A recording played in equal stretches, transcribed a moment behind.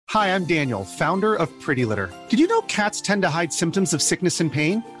Hi, I'm Daniel, founder of Pretty Litter. Did you know cats tend to hide symptoms of sickness and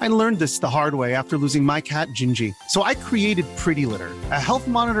pain? I learned this the hard way after losing my cat, Gingy. So I created Pretty Litter, a health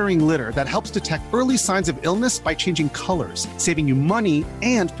monitoring litter that helps detect early signs of illness by changing colors, saving you money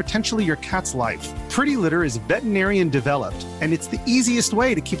and potentially your cat's life. Pretty Litter is veterinarian developed, and it's the easiest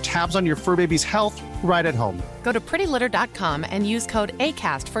way to keep tabs on your fur baby's health right at home. Go to prettylitter.com and use code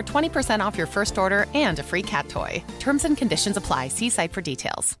ACAST for 20% off your first order and a free cat toy. Terms and conditions apply. See site for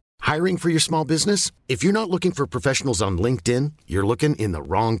details. Hiring for your small business? If you're not looking for professionals on LinkedIn, you're looking in the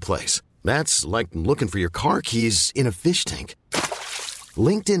wrong place. That's like looking for your car keys in a fish tank.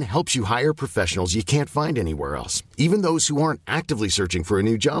 LinkedIn helps you hire professionals you can't find anywhere else, even those who aren't actively searching for a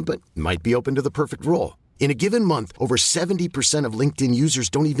new job but might be open to the perfect role. In a given month, over 70% of LinkedIn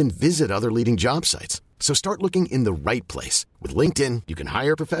users don't even visit other leading job sites. So start looking in the right place. With LinkedIn, you can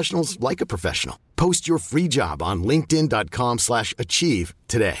hire professionals like a professional. Post your free job on linkedin.com/achieve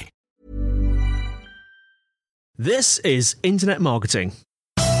today. This is Internet Marketing.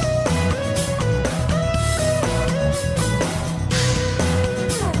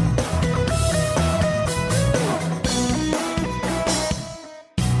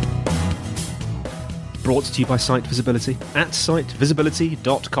 Brought to you by Site Visibility at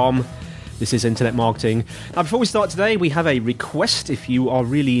sitevisibility.com. This is Internet Marketing. Now, before we start today, we have a request. If you are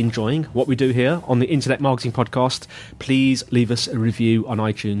really enjoying what we do here on the Internet Marketing Podcast, please leave us a review on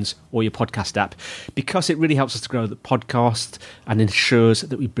iTunes or your podcast app, because it really helps us to grow the podcast and ensures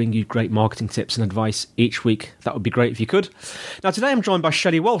that we bring you great marketing tips and advice each week. That would be great if you could. Now, today I'm joined by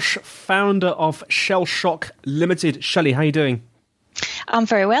Shelley Walsh, founder of Shell Shock Limited. Shelley, how are you doing? I'm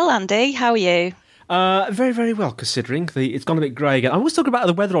very well, Andy. How are you? Very, very well, considering it's gone a bit grey again. I always talk about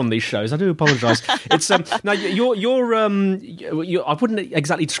the weather on these shows. I do apologise. It's now you're I wouldn't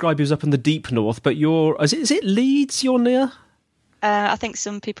exactly describe you as up in the deep north, but is it Leeds you're near? I think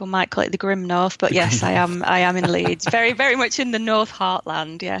some people might call it the grim north, but yes, I am in Leeds. Very, very much in the North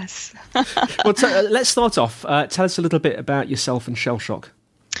Heartland. Yes. Well, let's start off. Tell us a little bit about yourself and Shell Shock.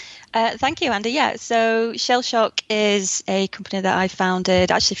 Thank you, Andy. Yeah, so Shell Shock is a company that I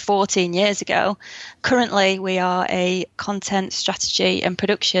founded actually 14 years ago. Currently, we are a content strategy and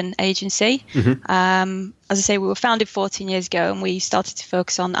production agency. Mm-hmm. As I say, we were founded 14 years ago, and we started to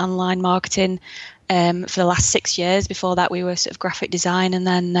focus on online marketing for the last 6 years. Before that, we were sort of graphic design and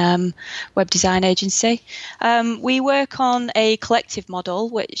then web design agency. We work on a collective model,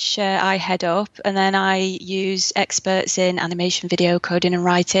 which I head up, and then I use experts in animation, video, coding and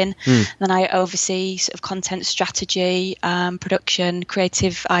writing. Then I oversee sort of content strategy, production,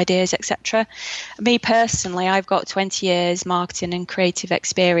 creative ideas, etc. Me personally, I've got 20 years marketing and creative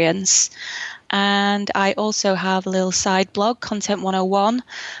experience. And I also have a little side blog, Content 101,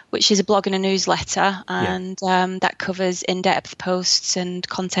 which is a blog and a newsletter, and that covers in-depth posts and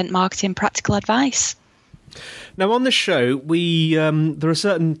content marketing practical advice. Now, on the show, we there are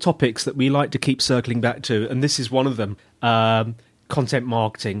certain topics that we like to keep circling back to, and this is one of them, content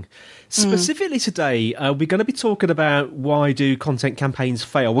marketing. Specifically today, we're going to be talking about why do content campaigns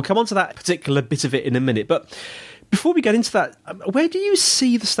fail. We'll come on to that particular bit of it in a minute, but before we get into that, where do you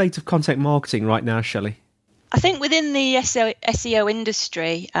see the state of content marketing right now, Shelley? I think within the SEO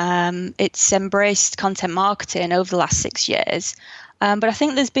industry, it's embraced content marketing over the last 6 years. But I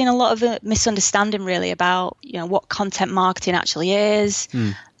think there's been a lot of misunderstanding really about what content marketing actually is,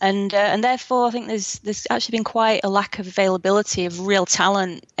 and therefore I think there's actually been quite a lack of availability of real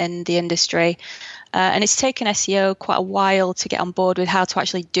talent in the industry, and it's taken SEO quite a while to get on board with how to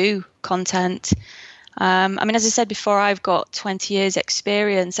actually do content. I mean, as I said before, I've got 20 years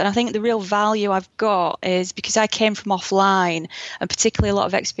experience, and I think the real value I've got is because I came from offline, and particularly a lot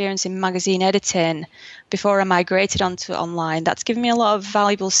of experience in magazine editing before I migrated onto online. That's given me a lot of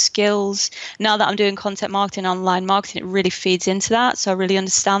valuable skills. Now that I'm doing content marketing, online marketing, it really feeds into that, so I really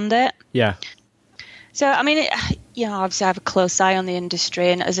understand it. Yeah. So, I mean, obviously I have a close eye on the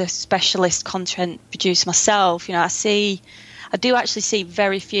industry, and as a specialist content producer myself, I do actually see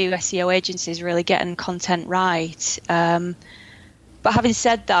very few SEO agencies really getting content right. But having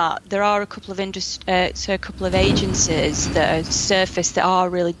said that, there are a couple of agencies that are surfaced that are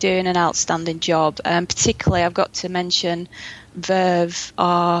really doing an outstanding job. Particularly, I've got to mention Verve.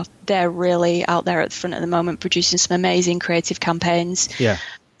 They're really out there at the front at the moment, producing some amazing creative campaigns. Yeah.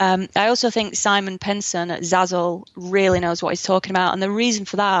 I also think Simon Penson at Zazzle really knows what he's talking about. And the reason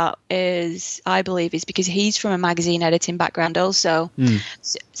for that I believe, is because he's from a magazine editing background also,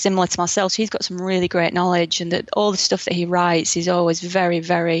 similar to myself. So he's got some really great knowledge, and that all the stuff that he writes is always very,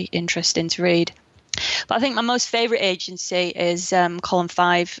 very interesting to read. But I think my most favourite agency is Column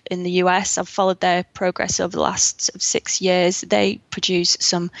 5 in the US. I've followed their progress over the last sort of 6 years. They produce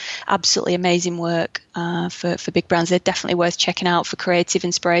some absolutely amazing work for big brands. They're definitely worth checking out for creative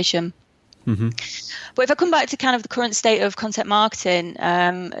inspiration. Mm-hmm. But if I come back to kind of the current state of content marketing,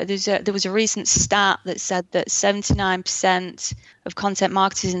 there was a recent stat that said that 79% of content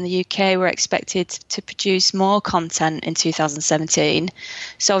marketers in the UK were expected to produce more content in 2017.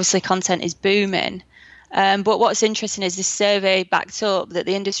 So obviously content is booming. But what's interesting is this survey backed up that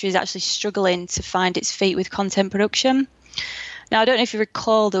the industry is actually struggling to find its feet with content production. Now, I don't know if you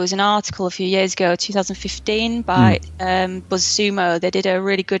recall, there was an article a few years ago, 2015, by BuzzSumo. They did a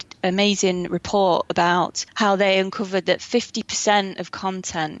really good, amazing report about how they uncovered that 50% of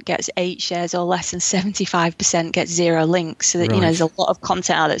content gets 8 shares or less and 75% gets 0 links. So that, there's a lot of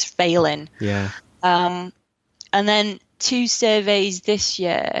content out that's failing. Yeah. And then 2 surveys this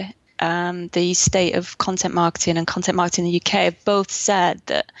year, the state of content marketing and content marketing in the UK, have both said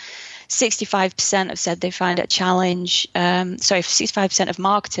that 65% have said they find it a challenge. 65% of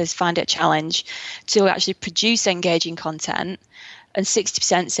marketers find it a challenge to actually produce engaging content, and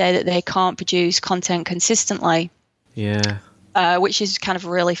 60% say that they can't produce content consistently. Yeah. Which is kind of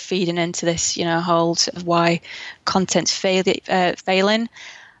really feeding into this, whole sort of why content's failing.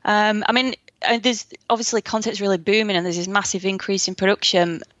 I mean, there's obviously content's really booming, and there's this massive increase in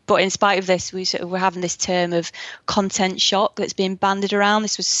production. But in spite of this, we're having this term of content shock that's being bandied around.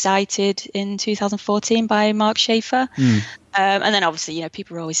 This was cited in 2014 by Mark Schaefer. And then obviously,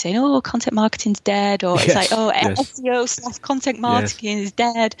 people are always saying, "Oh, content marketing's dead," or it's like, "Oh, SEO/content marketing is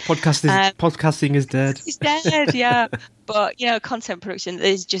dead." Podcasting is dead. It's dead, yeah. But content production,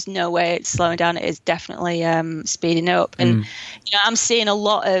 there's just no way it's slowing down. It is definitely speeding up. And I'm seeing a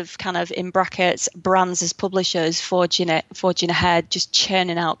lot of kind of, in brackets, brands as publishers forging ahead, just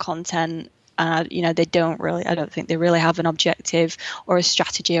churning out content. I don't think they really have an objective or a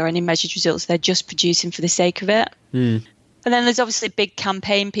strategy or any measured results. They're just producing for the sake of it. And then there's obviously big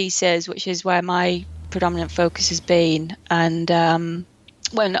campaign pieces, which is where my predominant focus has been. And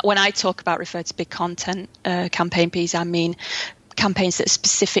when I refer to big content campaign piece, I mean campaigns that are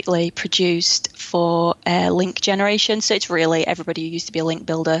specifically produced for link generation. So it's really everybody who used to be a link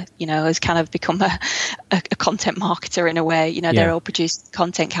builder, has kind of become a content marketer in a way. They're all producing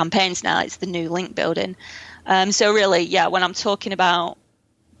content campaigns now. It's the new link building. So really, when I'm talking about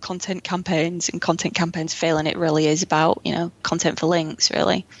content campaigns and content campaigns failing, it really is about content for links,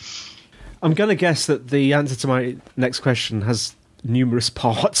 really. I'm going to guess that the answer to my next question has numerous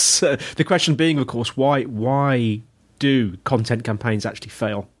parts. The question being, of course, why do content campaigns actually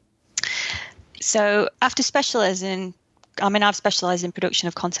fail? So after specialising, I've specialised in production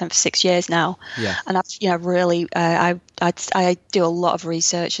of content for 6 years now, and I've really I do a lot of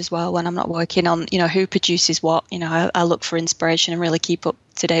research as well when I'm not working on who produces what. I look for inspiration and really keep up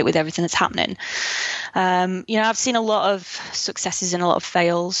to date with everything that's happening. I've seen a lot of successes and a lot of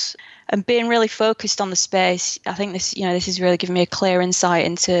fails, and being really focused on the space, I think this has really given me a clear insight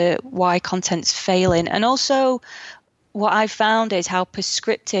into why content's failing, and also what I've found is how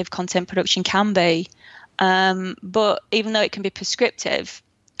prescriptive content production can be. But even though it can be prescriptive,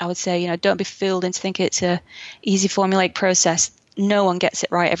 I would say, don't be fooled into thinking it's a easy formulaic process. No one gets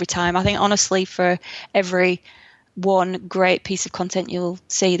it right every time. I think, honestly, for every one great piece of content you'll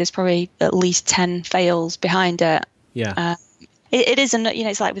see, there's probably at least 10 fails behind it. Yeah. It is,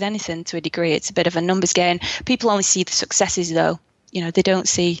 it's like with anything to a degree, it's a bit of a numbers game. People only see the successes, though. They don't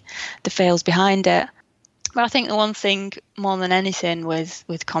see the fails behind it. But I think the one thing more than anything with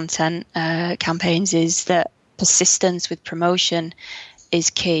content campaigns is that persistence with promotion is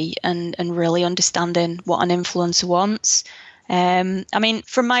key, and really understanding what an influencer wants.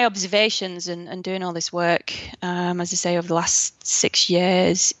 From my observations and doing all this work, as I say, over the last 6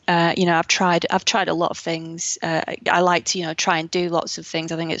 years, I've tried a lot of things. I like to, try and do lots of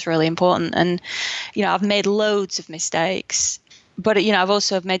things. I think it's really important. And, I've made loads of mistakes, but, I've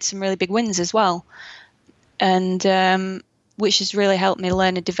also made some really big wins as well. And which has really helped me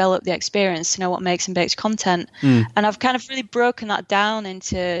learn and develop the experience to know what makes and breaks content. And I've kind of really broken that down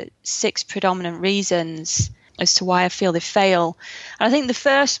into 6 predominant reasons as to why I feel they fail. And I think the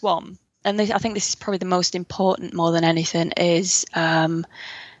first one, and I think this is probably the most important more than anything, is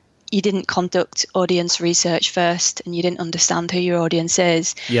you didn't conduct audience research first, and you didn't understand who your audience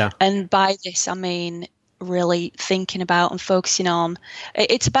is. Yeah. And by this, I mean really thinking about and focusing on,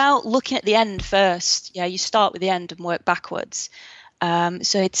 it's about looking at the end first. You start with the end and work backwards.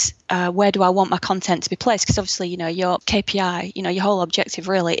 So it's where do I want my content to be placed? Because obviously, your KPI, your whole objective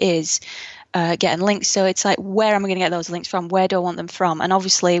really is getting links. So it's like, where am I going to get those links from? Where do I want them from? And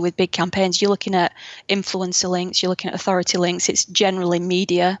obviously with big campaigns, you're looking at influencer links, you're looking at authority links. It's generally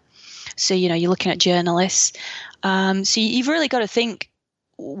media. So, you're looking at journalists. So you've really got to think,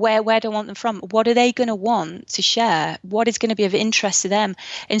 where do I want them from? What are they going to want to share? What is going to be of interest to them?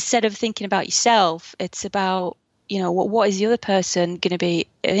 Instead of thinking about yourself, it's about, what is the other person going to be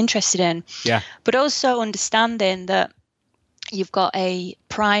interested in? Yeah. But also understanding that you've got a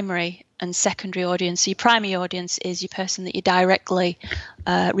primary and secondary audience. So your primary audience is your person that you're directly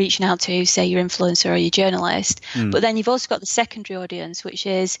reaching out to, say your influencer or your journalist. But then you've also got the secondary audience, which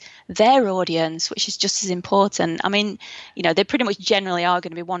is their audience, which is just as important. I mean, they pretty much generally are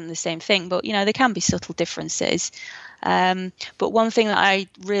going to be one and the same thing, but, there can be subtle differences. But one thing that I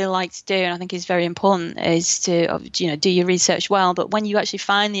really like to do, and I think is very important, is to, do your research well. But when you actually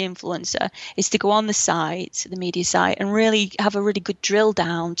find the influencer, is to go on the site, the media site, and really have a really good drill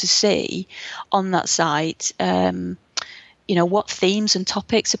down to see on that site, what themes and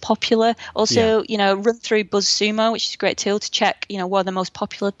topics are popular. Also, run through BuzzSumo, which is a great tool to check, what are the most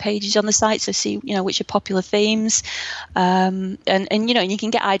popular pages on the site. So see, which are popular themes. And you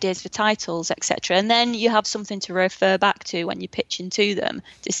can get ideas for titles, etc. And then you have something to refer back to when you're pitching to them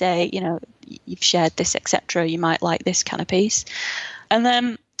to say, you've shared this, etc. You might like this kind of piece. And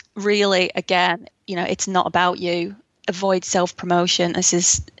then really, again, it's not about you. Avoid self-promotion.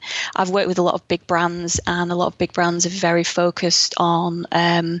 I've worked with a lot of big brands, and a lot of big brands are very focused on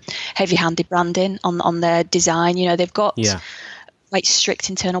heavy-handed branding on their design. They've got quite strict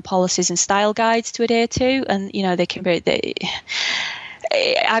internal policies and style guides to adhere to, and they can be.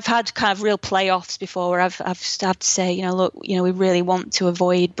 I've had kind of real playoffs before where I've had to say, look, we really want to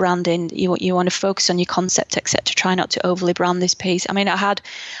avoid branding. You want to focus on your concept, etc. Try not to overly brand this piece. I mean, I've had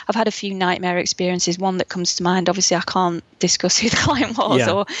a few nightmare experiences. One that comes to mind, obviously, I can't discuss who the client was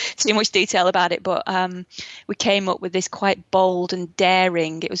or too much detail about it, but we came up with this quite bold and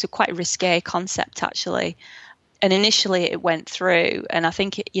daring. It was a quite risque concept, actually. And initially it went through, and I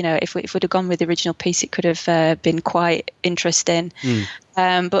think, if we'd have gone with the original piece, it could have been quite interesting.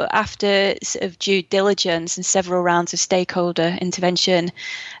 But after sort of due diligence and several rounds of stakeholder intervention,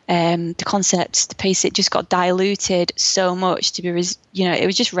 the concept, the piece, it just got diluted so much to be, it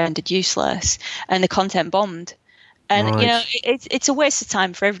was just rendered useless, and the content bombed. And, it's a waste of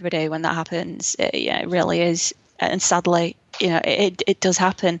time for everybody when that happens. It really is. And sadly, it does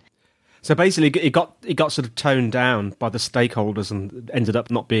happen. So basically, it got sort of toned down by the stakeholders and ended up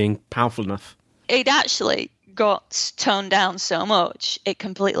not being powerful enough. It actually got toned down so much, it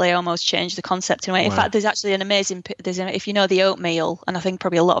completely almost changed the concept in a way. In fact, there's actually an amazing, if you know the Oatmeal, and I think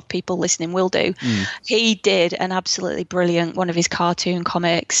probably a lot of people listening will do, he did an absolutely brilliant one of his cartoon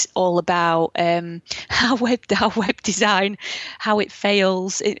comics all about how web design, how it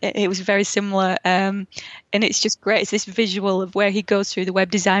fails. It was very similar, and it's just great. It's this visual of where he goes through the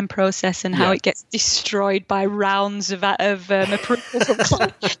web design process and how it gets destroyed by rounds of approvals.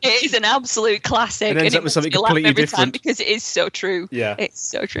 It is an absolute classic. It ends up with something completely different because it is so true. Yeah, it's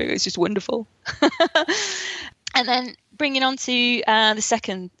so true. It's just wonderful. And then bringing on to the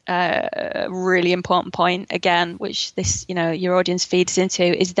second really important point, again, which this your audience feeds into,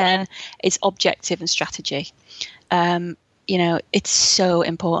 is then it's objective and strategy. It's so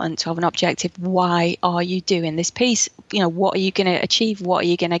important to have an objective. Why are you doing this piece? What are you going to achieve? What are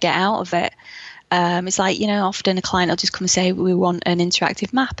you going to get out of it? It's like, often a client will just come and say, we want an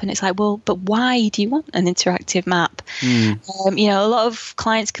interactive map. And it's like, well, but why do you want an interactive map? A lot of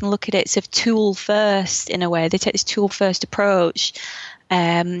clients can look at it as a tool first in a way. They take this tool first approach.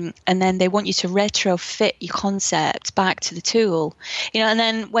 And then they want you to retrofit your concept back to the tool, and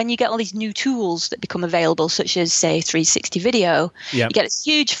then when you get all these new tools that become available, such as, say, 360 video, you get this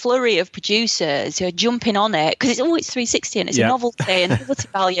huge flurry of producers who are jumping on it because it's 360 and it's a novelty and novelty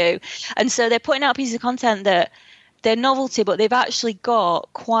value. And so they're putting out pieces of content that they're novelty, but they've actually got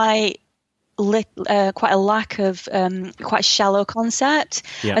quite a lack of quite a shallow concept,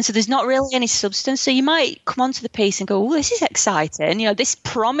 and so there's not really any substance. So you might come onto the piece and go, "Oh, this is exciting! This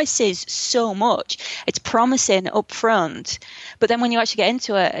promises so much. It's promising up front." But then when you actually get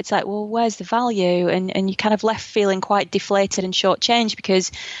into it, it's like, "Well, where's the value?" And you're kind of left feeling quite deflated and shortchanged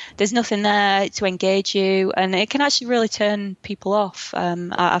because there's nothing there to engage you, and it can actually really turn people off.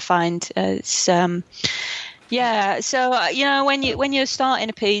 I find it's. Yeah, so when you're starting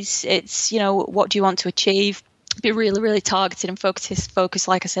a piece, it's what do you want to achieve? Be really, really targeted and focus.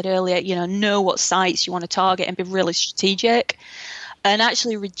 Like I said earlier, know what sites you want to target and be really strategic, and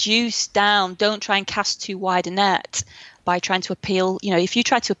actually reduce down. Don't try and cast too wide a net. by trying to appeal. If you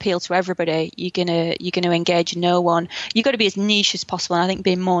try to appeal to everybody, you're gonna engage no one. You've got to be as niche as possible. And I think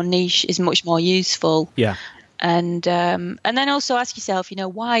being more niche is much more useful. Yeah. And then also ask yourself,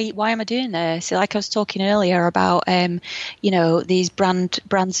 why am I doing this? Like I was talking earlier about, these brands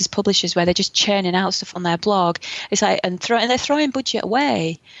as publishers where they're just churning out stuff on their blog. It's like, and they're throwing budget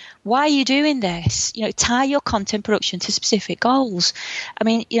away. Why are you doing this? Tie your content production to specific goals. I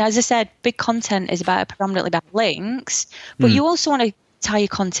mean, as I said, big content is predominantly about links, but you also want to tie your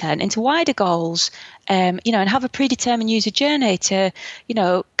content into wider goals, and have a predetermined user journey to,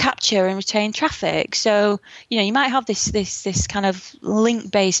 capture and retain traffic. So, you might have this kind of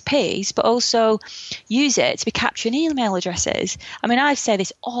link-based piece, but also use it to be capturing email addresses. I mean, I say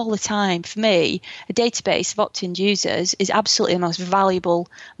this all the time. For me, a database of opt-in users is absolutely the most valuable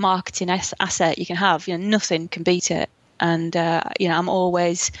marketing asset you can have. Nothing can beat it. And, I'm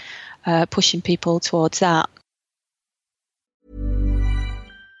always pushing people towards that.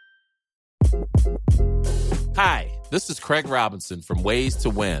 Hi, this is Craig Robinson from Ways to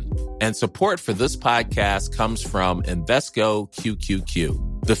Win, and support for this podcast comes from Invesco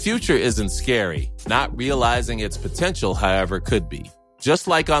QQQ. The future isn't scary. Not realizing its potential, however, could be. Just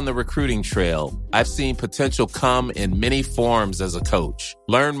like on the recruiting trail, I've seen potential come in many forms as a coach.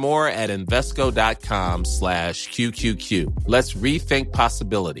 Learn more at Invesco.com/QQQ. Let's rethink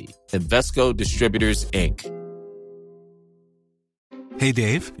possibility. Invesco Distributors, Inc. Hey,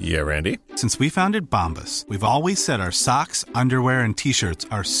 Dave. Yeah, Randy. Since we founded Bombas, we've always said our socks, underwear, and T-shirts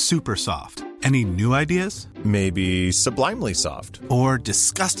are super soft. Any new ideas? Maybe sublimely soft. Or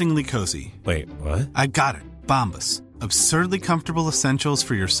disgustingly cozy. Wait, what? I got it. Bombas. Absurdly comfortable essentials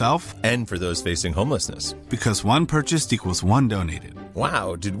for yourself and for those facing homelessness. Because one purchased equals one donated.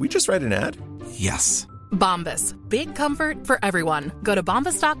 Wow, did we just write an ad? Yes. Bombas. Big comfort for everyone. Go to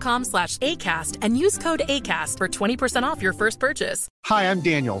bombas.com/ACAST and use code ACAST for 20% off your first purchase. Hi, I'm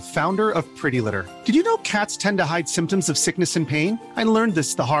Daniel, founder of Pretty Litter. Did you know cats tend to hide symptoms of sickness and pain? I learned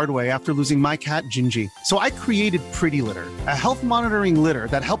this the hard way after losing my cat, Gingy. So I created Pretty Litter, a health monitoring litter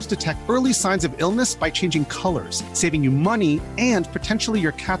that helps detect early signs of illness by changing colors, saving you money and potentially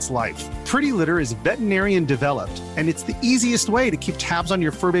your cat's life. Pretty Litter is veterinarian developed, and it's the easiest way to keep tabs on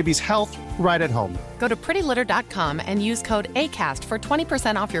your fur baby's health right at home. Go to prettylitter.com and use code ACAST for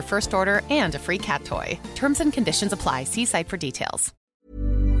 20% off your first order and a free cat toy. Terms and conditions apply. See site for details.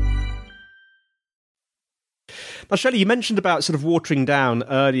 Now, Shelley, you mentioned about sort of watering down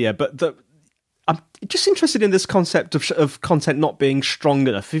earlier, but I'm just interested in this concept of content not being strong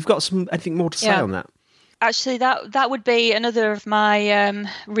enough. You've got anything more to say on that? Actually, that would be another of my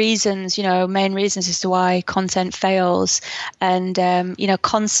reasons, main reasons as to why content fails. And,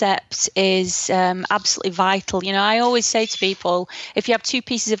 concept is absolutely vital. I always say to people, if you have two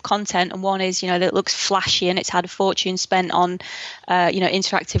pieces of content and one is, that looks flashy and it's had a fortune spent on,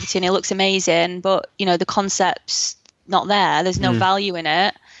 interactivity and it looks amazing, but, the concept's not there's no value in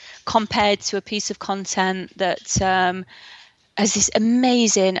it, compared to a piece of content that has this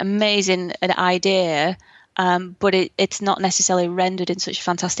amazing idea, but it's not necessarily rendered in such a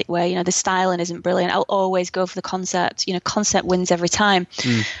fantastic way. The styling isn't brilliant. I'll always go for the concept. Concept wins every time.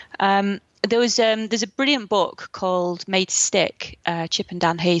 There's a brilliant book called Made to Stick, Chip and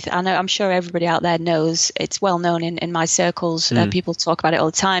Dan Heath. I'm sure everybody out there knows. It's well known in my circles. People talk about it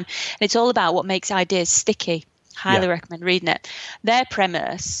all the time. And it's all about what makes ideas sticky. Highly recommend reading it. Their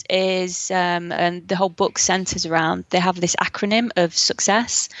premise is, and the whole book centers around, they have this acronym of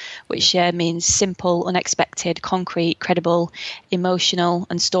success, which means simple, unexpected, concrete, credible, emotional,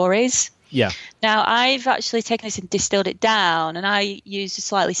 and stories. Yeah. Now, I've actually taken this and distilled it down, and I use a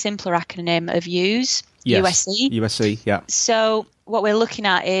slightly simpler acronym of USE. USE. USE, yeah. So what we're looking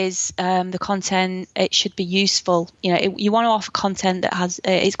at is the content. It should be useful. You want to offer content that has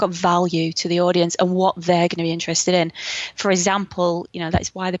it's got value to the audience and what they're going to be interested in. For example,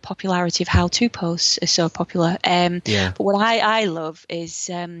 that's why the popularity of how-to posts is so popular. But what I love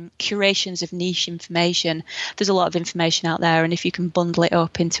is curations of niche information. There's a lot of information out there, and if you can bundle it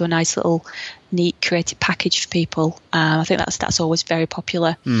up into a nice little neat creative package for people, I think that's always very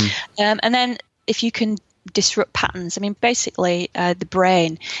popular. And then if you can disrupt patterns, basically the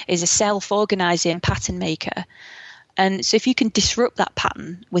brain is a self-organizing pattern maker, and so if you can disrupt that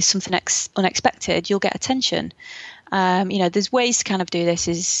pattern with something unexpected, you'll get attention. There's ways to kind of do this.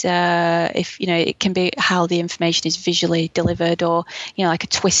 Is if it can be how the information is visually delivered, or like a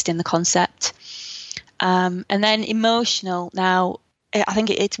twist in the concept. And then emotional. Now, I think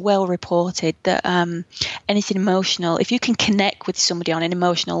it's well reported that anything emotional, if you can connect with somebody on an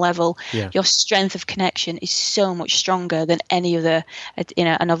emotional level, your strength of connection is so much stronger than any other,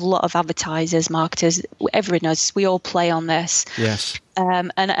 and a lot of advertisers, marketers, everyone knows, we all play on this. Yes.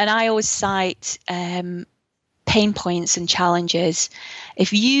 And I always cite pain points and challenges.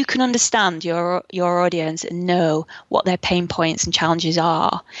 If you can understand your audience and know what their pain points and challenges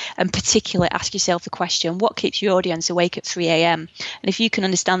are, and particularly ask yourself the question, what keeps your audience awake at 3 a.m? And if you can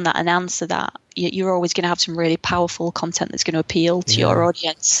understand that and answer that, you're always going to have some really powerful content that's going to appeal to your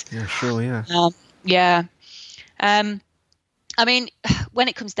audience. Yeah, sure, yeah. I mean, when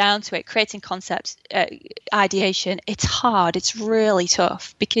it comes down to it, creating concepts, ideation, it's hard. It's really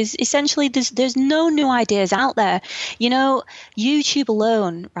tough because essentially there's no new ideas out there. You know, YouTube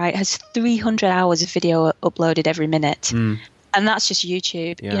alone, right, has 300 hours of video uploaded every minute. And that's just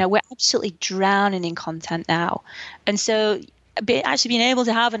YouTube. Yeah. You know, we're absolutely drowning in content now. And so actually being able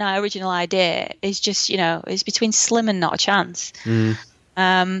to have an original idea is just, it's between slim and not a chance.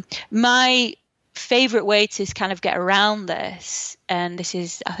 My favorite way to kind of get around this, and this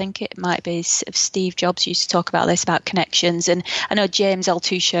is, I think it might be Steve Jobs used to talk about this, about connections, and I know James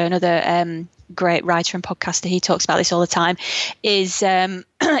Altucher, another great writer and podcaster, he talks about this all the time, is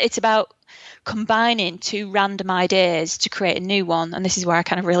it's about combining two random ideas to create a new one, and this is where I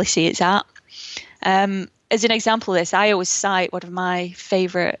kind of really see it's at. As an example of this, I always cite one of my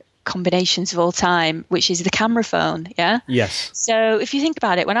favorite combinations of all time, which is the camera phone. Yes. So if you think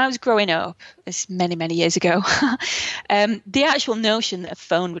about it, when I was growing up, it's many years ago, the actual notion that a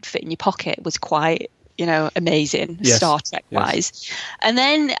phone would fit in your pocket was quite amazing, Star Trek wise. And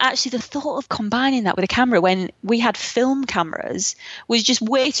then actually the thought of combining that with a camera when we had film cameras was just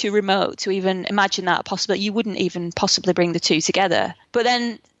way too remote to even imagine that possible. You wouldn't even possibly bring the two together. But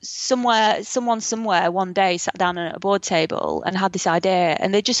then someone somewhere one day sat down at a board table and had this idea,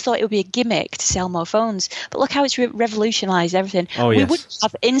 and they just thought it would be a gimmick to sell more phones. But look how it's revolutionized everything. We wouldn't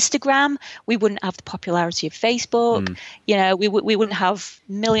have Instagram, we wouldn't have the popularity of Facebook, we wouldn't have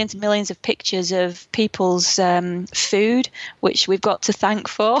millions and millions of pictures of people's food, which we've got to thank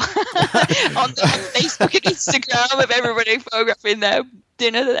for on Facebook and Instagram, of everybody photographing their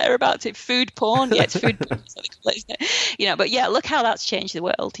dinner that they're about to, food porn. It's food porn, isn't it? But yeah, look how that's changed the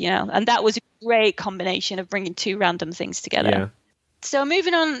world, and that was a great combination of bringing two random things together. So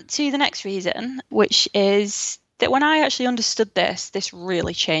moving on to the next reason, which is that when I actually understood this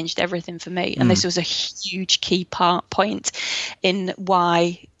really changed everything for me, and this was a huge key point in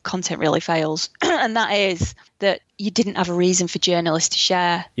why content really fails, and that is that you didn't have a reason for journalists to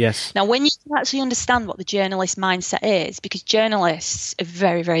share. Yes. Now, when you actually understand what the journalist mindset is, because journalists are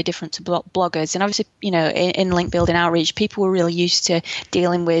very, very different to bloggers, and obviously, in link building outreach, people were really used to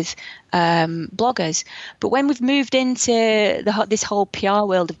dealing with bloggers. But when we've moved into this whole PR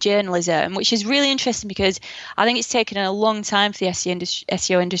world of journalism, which is really interesting because I think it's taken a long time for the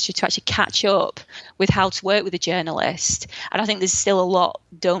SEO industry to actually catch up with how to work with a journalist. And I think there's still a lot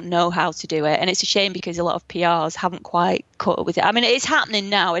don't know how to do it. And it's a shame because a lot of PRs haven't quite caught up with it. I mean, it's happening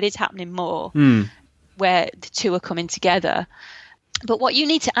now. It is happening more where the two are coming together. But what you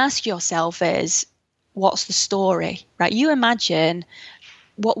need to ask yourself is, what's the story, right? You imagine,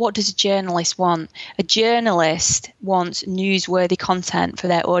 what does a journalist want? A journalist wants newsworthy content for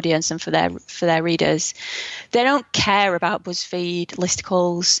their audience and for their readers. They don't care about BuzzFeed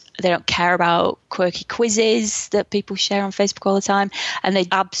listicles. They don't care about quirky quizzes that people share on Facebook all the time. And they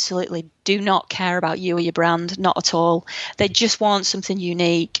absolutely do not care about you or your brand, not at all. They just want something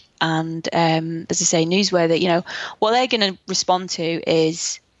unique and, as I say, newsworthy. What they're going to respond to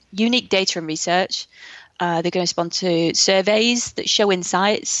is unique data and research. They're going to respond to surveys that show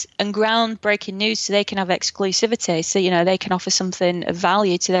insights and groundbreaking news, so they can have exclusivity. So, they can offer something of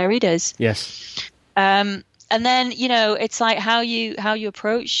value to their readers. Yes. And then, it's like how you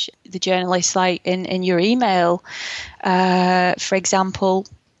approach the journalist, like in your email, for example.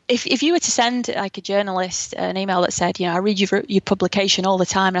 If you were to send like a journalist an email that said, I read your publication all the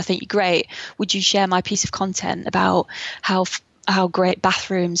time and I think you're great, would you share my piece of content about how great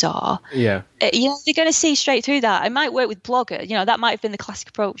bathrooms are? Yeah. They're going to see straight through that. It might work with bloggers. That might have been the classic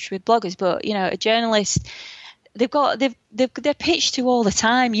approach with bloggers, but a journalist, they're pitched to all the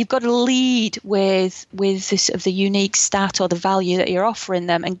time. You've got to lead with this of the unique stat or the value that you're offering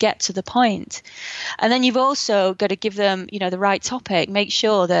them and get to the point. And then you've also got to give them, the right topic. Make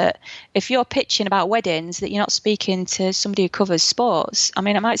sure that if you're pitching about weddings, that you're not speaking to somebody who covers sports. I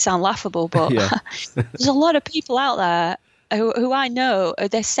mean, it might sound laughable, but there's a lot of people out there who I know,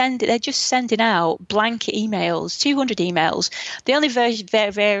 they're just sending out blanket emails, 200 emails. The only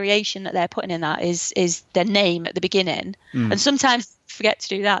variation that they're putting in that is their name at the beginning. And sometimes forget to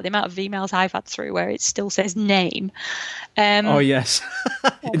do that. The amount of emails I've had through where it still says name. Oh yes,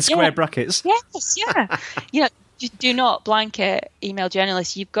 in square brackets. Yes, yeah. Just do not blanket email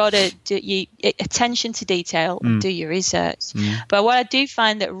journalists. You've got to do attention to detail and do your research. But what I do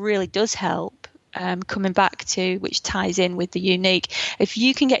find that really does help, coming back to, which ties in with the unique, if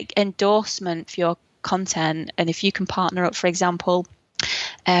you can get endorsement for your content, and if you can partner up, for example,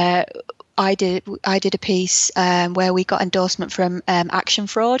 I did a piece where we got endorsement from Action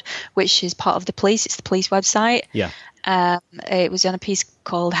Fraud, which is part of the police. It's the police website. Yeah. It was on a piece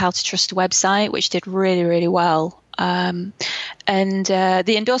called How to Trust a Website, which did really, really well. And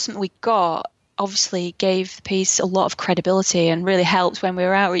the endorsement we got obviously gave the piece a lot of credibility and really helped when we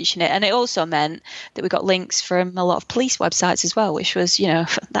were outreaching it. And it also meant that we got links from a lot of police websites as well, which was,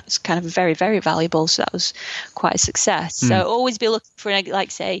 that's kind of very, very valuable. So that was quite a success. So always be looking for,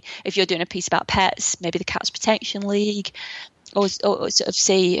 like, say, if you're doing a piece about pets, maybe the Cats Protection League, or sort of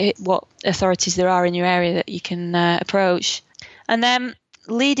see what authorities there are in your area that you can approach. And then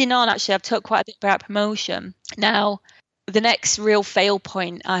leading on, actually, I've talked quite a bit about promotion. Now, the next real fail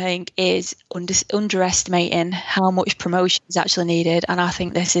point, I think, is underestimating how much promotion is actually needed. And I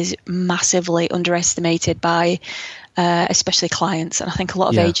think this is massively underestimated by especially clients, and I think a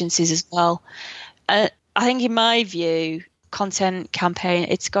lot of agencies as well. I think, in my view, content campaign,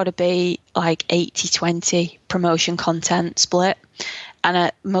 it's got to be like 80-20 promotion content split.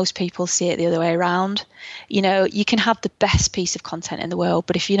 And most people see it the other way around. You can have the best piece of content in the world,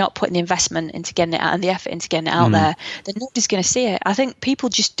 but if you're not putting the investment into getting it out and the effort into getting it out there, then nobody's going to see it. I think people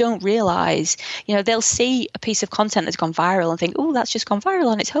just don't realise, they'll see a piece of content that's gone viral and think, oh, that's just gone viral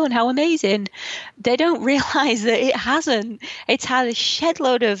on its own, how amazing. They don't realise that it hasn't. It's had a shed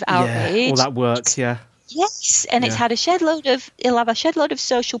load of outreach. All that work, Yes, and it'll have a shed load of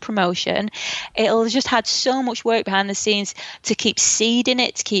social promotion. It'll just had so much work behind the scenes to keep seeding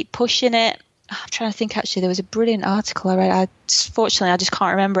it, to keep pushing it. I'm trying to think, actually, there was a brilliant article I read. Fortunately, I just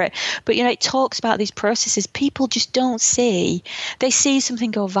can't remember it. But, it talks about these processes. People just don't see. They see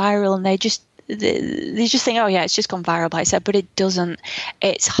something go viral and they just think, oh, yeah, it's just gone viral by itself. But it doesn't.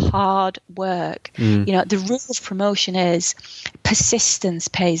 It's hard work. The rule of promotion is persistence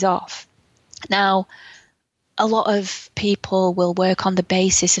pays off. Now, a lot of people will work on the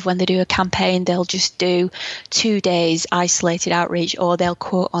basis of when they do a campaign, they'll just do 2 days isolated outreach, or they'll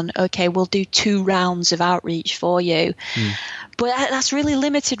quote on, okay, we'll do 2 rounds of outreach for you. But that's really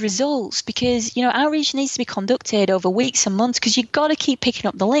limited results, because, outreach needs to be conducted over weeks and months, because you've got to keep picking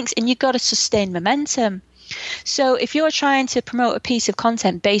up the links and you've got to sustain momentum. So if you're trying to promote a piece of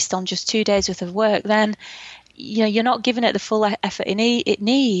content based on just 2 days worth of work, then you're not giving it the full effort it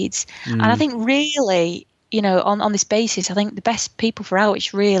needs. And I think really, on this basis, I think the best people for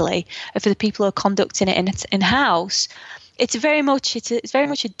outreach really are for the people who are conducting it in-house. It's very much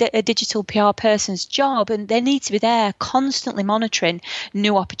a digital PR person's job, and they need to be there constantly monitoring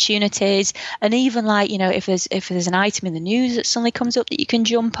new opportunities. And even if there's an item in the news that suddenly comes up that you can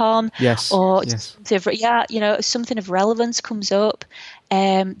jump on, something of relevance comes up.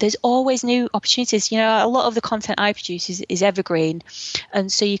 There's always new opportunities. A lot of the content I produce is evergreen,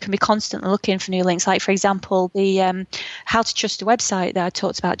 and so you can be constantly looking for new links. Like, for example, the How to Trust a Website that I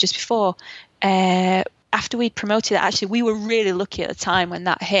talked about just before. After we'd promoted it, actually, we were really lucky at the time when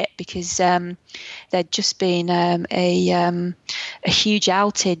that hit, because there'd just been a huge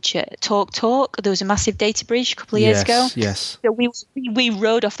outage at TalkTalk. There was a massive data breach a couple of years ago. Yes. So we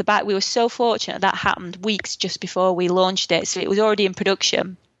rode off the back. We were so fortunate that happened weeks just before we launched it. So it was already in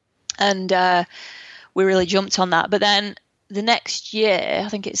production, and we really jumped on that. But then the next year, I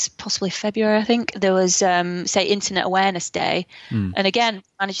think it's possibly February, there was, say, Internet Awareness Day. And again,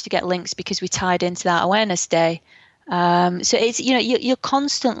 managed to get links because we tied into that awareness day. So it's, you're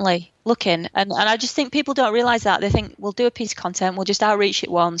constantly looking. And I just think people don't realize that. They think, we'll do a piece of content, we'll just outreach it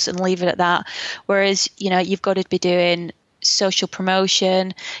once and leave it at that. Whereas, you've got to be doing social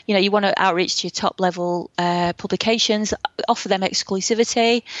promotion. You want to outreach to your top level publications, offer them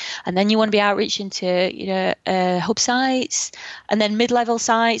exclusivity, and then you want to be outreaching to hub sites, and then mid-level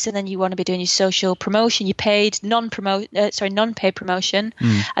sites, and then you want to be doing your social promotion, your paid non-paid promotion,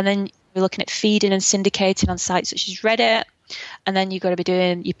 and then you're looking at feeding and syndicating on sites such as Reddit, and then you've got to be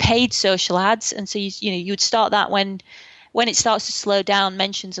doing your paid social ads. And so you would start that when when it starts to slow down,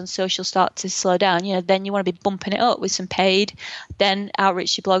 mentions on social start to slow down, then you want to be bumping it up with some paid, then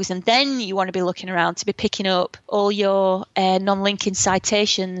outreach your blogs, and then you want to be looking around to be picking up all your non-linking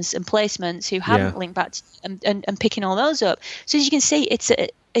citations and placements who haven't linked back to, and picking all those up. So as you can see, it's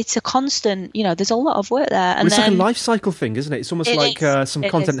a constant, there's a lot of work there. And it's like a life cycle thing, isn't it? It's almost like some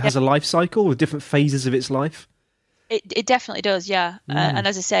content has a life cycle with different phases of its life. It definitely does, yeah. And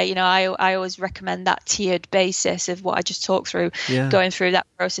as I say, I always recommend that tiered basis of what I just talked through, going through that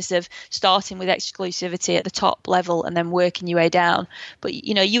process of starting with exclusivity at the top level and then working your way down. But,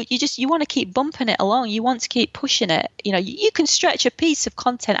 you want to keep bumping it along. You want to keep pushing it. You can stretch a piece of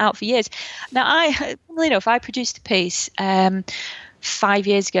content out for years. Now, if I produced a piece 5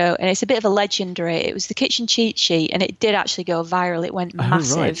 years ago, and it's a bit of a legendary, it was the kitchen cheat sheet, and it did actually go viral. It went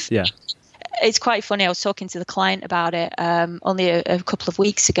massive. Right. Yeah. It's quite funny. I was talking to the client about it only a couple of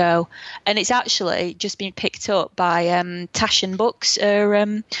weeks ago, and it's actually just been picked up by Taschen Books are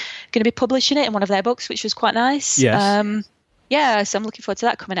going to be publishing it in one of their books, which was quite nice. Yes. So I'm looking forward to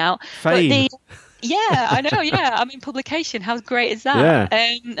that coming out. Fame. Yeah, I know. Yeah, I'm in publication. How great is that?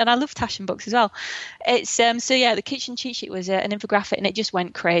 Yeah. And I love Taschen Books as well. It's the kitchen cheat sheet was an infographic, and it just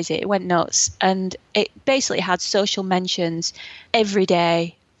went crazy. It went nuts, and it basically had social mentions every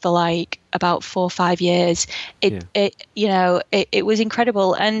day for like about 4 or 5 years. It was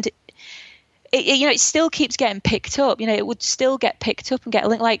incredible, and it still keeps getting picked up. It would still get picked up and get a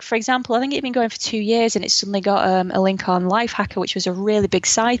link. Like, for example, I think it had been going for 2 years, and it suddenly got a link on Lifehacker, which was a really big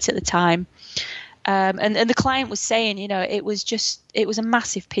site at the time. And the client was saying, it was a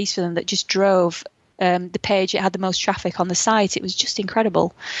massive piece for them that just drove the page. It had the most traffic on the site. It was just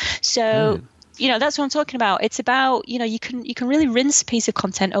incredible. So. That's what I'm talking about. It's about, you can really rinse a piece of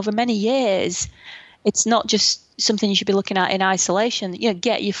content over many years. It's not just something you should be looking at in isolation.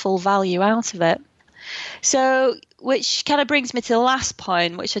 Get your full value out of it. So, which kind of brings me to the last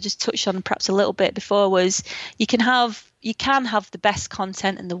point, which I just touched on perhaps a little bit before, was you can have the best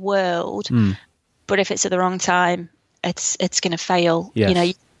content in the world, but if it's at the wrong time, it's going to fail. Yes.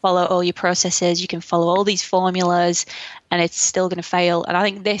 You follow all your processes, you can follow all these formulas, and it's still going to fail. And I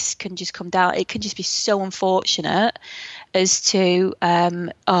think this can just come down, it can just be so unfortunate as to,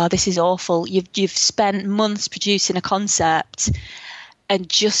 this is awful. You've spent months producing a concept, and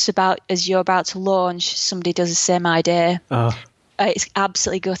just about as you're about to launch, somebody does the same idea. It's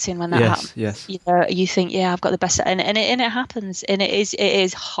absolutely gutting when that happens. Yes. You think, I've got the best, and it happens, and it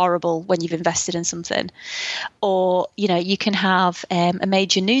is horrible when you've invested in something. Or you can have a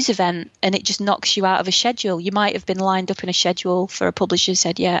major news event, and it just knocks you out of a schedule. You might have been lined up in a schedule for a publisher,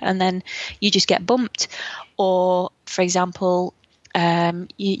 said and then you just get bumped. Or, for example,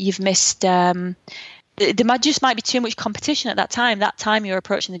 you've missed. There might be too much competition at that time. That time you're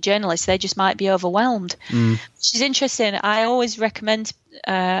approaching the journalists, they just might be overwhelmed, which is interesting. I always recommend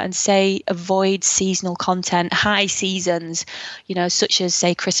and say avoid seasonal content, high seasons, such as,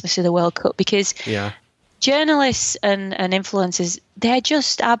 say, Christmas or the World Cup, because journalists and influencers, they're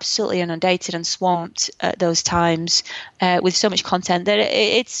just absolutely inundated and swamped at those times with so much content that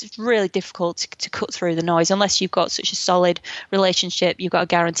it's really difficult to cut through the noise unless you've got such a solid relationship, you've got a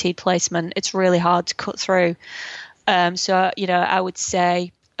guaranteed placement. It's really hard to cut through. So I would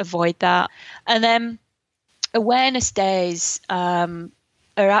say avoid that. And then awareness days are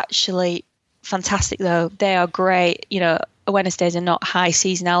actually fantastic, though. They are great. Awareness days are not high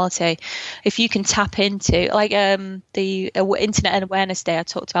seasonality. If you can tap into like the Internet Awareness Day I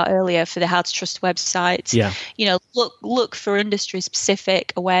talked about earlier for the How to Trust websites, look for industry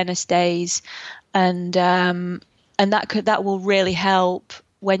specific awareness days, and that will really help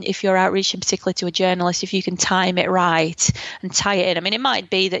if you're outreaching particularly to a journalist, if you can time it right and tie it in. I mean, it might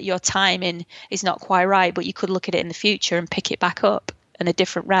be that your timing is not quite right, but you could look at it in the future and pick it back up in a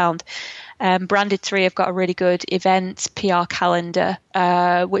different round. Branded 3 have got a really good events PR calendar,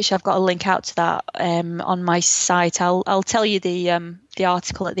 which I've got a link out to that on my site. I'll tell you the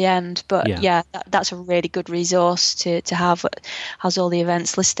article at the end, but that's a really good resource to have. Has all the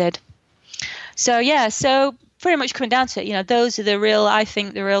events listed. So pretty much coming down to it, those are the real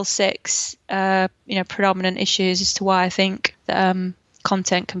 6 predominant issues as to why I think that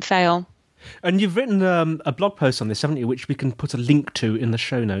content can fail. And you've written a blog post on this, haven't you, which we can put a link to in the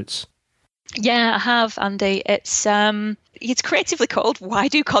show notes. Yeah, I have, Andy. It's creatively called "Why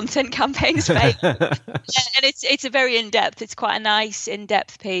Do Content Campaigns Fail?" And it's a very in-depth. It's quite a nice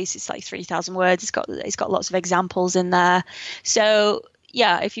in-depth piece. It's like 3,000 words. It's got lots of examples in there. So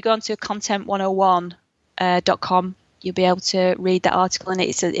if you go onto content101.com, you'll be able to read that article, and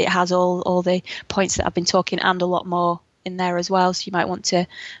it has all the points that I've been talking and a lot more in there as well. So you might want to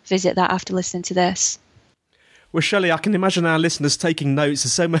visit that after listening to this. Well, Shelley, I can imagine our listeners taking notes.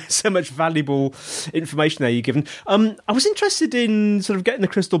 There's so much valuable information there you've given. I was interested in sort of getting the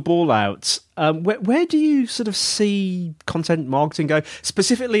crystal ball out. Where do you sort of see content marketing go,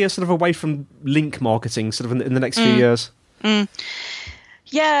 specifically sort of away from link marketing, sort of in the next few years?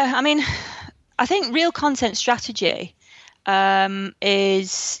 Yeah, I mean, I think real content strategy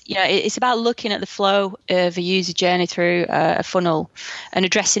is, it's about looking at the flow of a user journey through a funnel and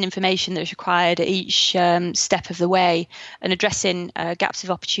addressing information that's required at each step of the way, and addressing gaps of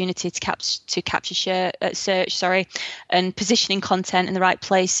opportunity to capture search, and positioning content in the right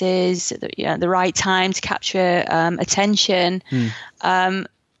places at the right time to capture attention.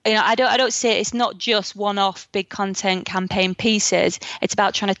 I don't see it. It's not just one-off big content campaign pieces. It's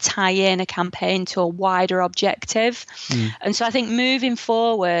about trying to tie in a campaign to a wider objective. And so I think moving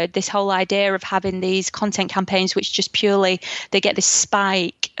forward, this whole idea of having these content campaigns, which just purely, they get this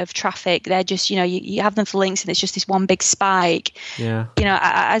spike of traffic. They're just, you have them for links and it's just this one big spike. Yeah.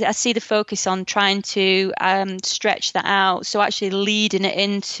 I see the focus on trying to stretch that out. So actually leading it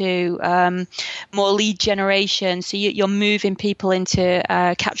into more lead generation. So you're moving people into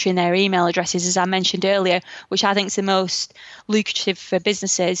capturing their email addresses, as I mentioned earlier, which I think is the most lucrative for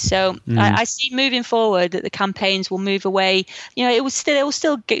businesses. So I see moving forward that the campaigns will move away. It will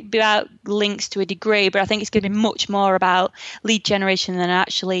still be about links to a degree, but I think it's going to be much more about lead generation than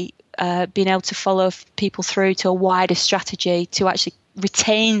actually being able to follow people through to a wider strategy to actually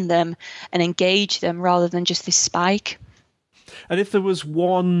retain them and engage them rather than just this spike. And if there was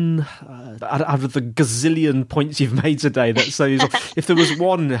one out of the gazillion points you've made today, if there was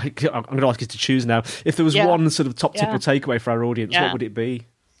one, I'm going to ask you to choose now. If there was one sort of top tip or takeaway for our audience, what would it be?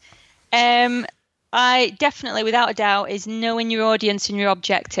 I definitely, without a doubt, is knowing your audience and your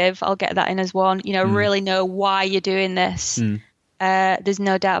objective. I'll get that in as one. Really know why you're doing this. There's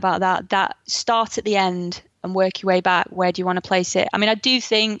no doubt about that. That start at the end and work your way back. Where do you want to place it? I mean, I do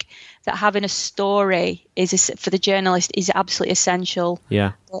think that having a story for the journalist is absolutely essential.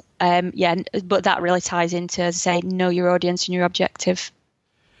 Yeah. But that really ties into, as I say, know your audience and your objective.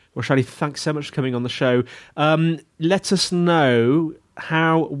 Well, Shelley, thanks so much for coming on the show. Let us know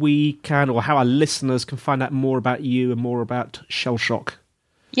how we can, or how our listeners can find out more about you and more about Shellshock.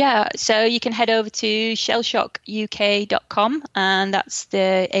 Yeah, so you can head over to shellshockuk.com, and that's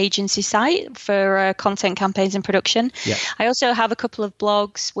the agency site for content campaigns and production. Yeah. I also have a couple of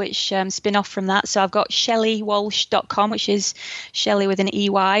blogs which spin off from that. So I've got ShelleyWalsh.com, which is Shelley with an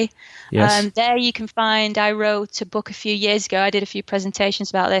EY. Yes. There you can find, I wrote a book a few years ago. I did a few presentations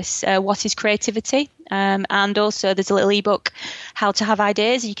about this, What is Creativity? And also there's a little ebook, How to Have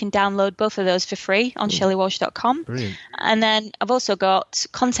Ideas. You can download both of those for free on ShelleyWalsh.com. Brilliant. And then I've also got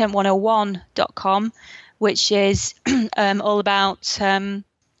content101.com, which is all about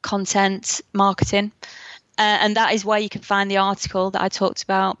content marketing. And that is where you can find the article that I talked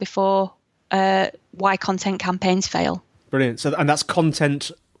about before, why content campaigns fail. Brilliant. So, and that's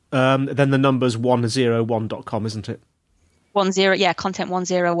content, then the numbers 101.com, isn't it?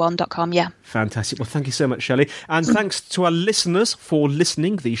 content101.com, yeah. Fantastic. Well, thank you so much, Shelley. And thanks to our listeners for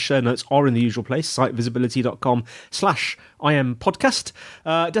listening. The show notes are in the usual place, sitevisibility.com/IMpodcast.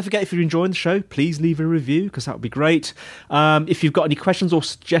 Don't forget, if you're enjoying the show, please leave a review, because that would be great. If you've got any questions or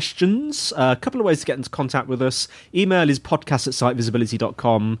suggestions, a couple of ways to get into contact with us. Email is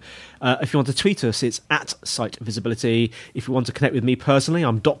podcast@sitevisibility.com. If you want to tweet us, it's @sitevisibility. If you want to connect with me personally,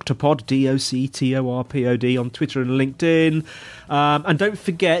 I'm Dr. Pod, DocTorPod on Twitter and LinkedIn. And don't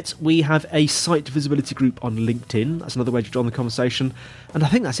forget, we have a Site Visibility group on LinkedIn. That's another way to join the conversation. And I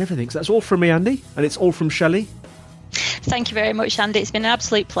think that's everything. So that's all from me, Andy, and it's all from Shelley. Thank you very much, Andy. It's been an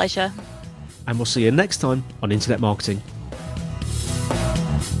absolute pleasure. And we'll see you next time on Internet Marketing.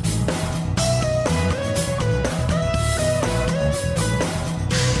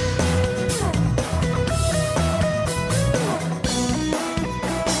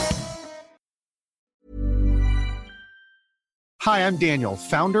 Hi, I'm Daniel,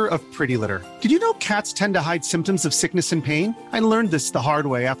 founder of Pretty Litter. Did you know cats tend to hide symptoms of sickness and pain? I learned this the hard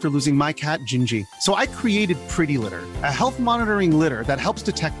way after losing my cat, Gingy. So I created Pretty Litter, a health monitoring litter that helps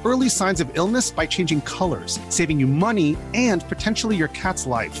detect early signs of illness by changing colors, saving you money and potentially your cat's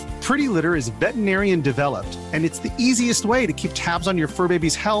life. Pretty Litter is veterinarian developed, and it's the easiest way to keep tabs on your fur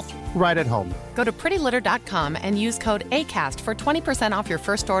baby's health right at home. Go to prettylitter.com and use code ACAST for 20% off your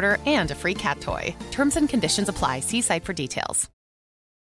first order and a free cat toy. Terms and conditions apply. See site for details.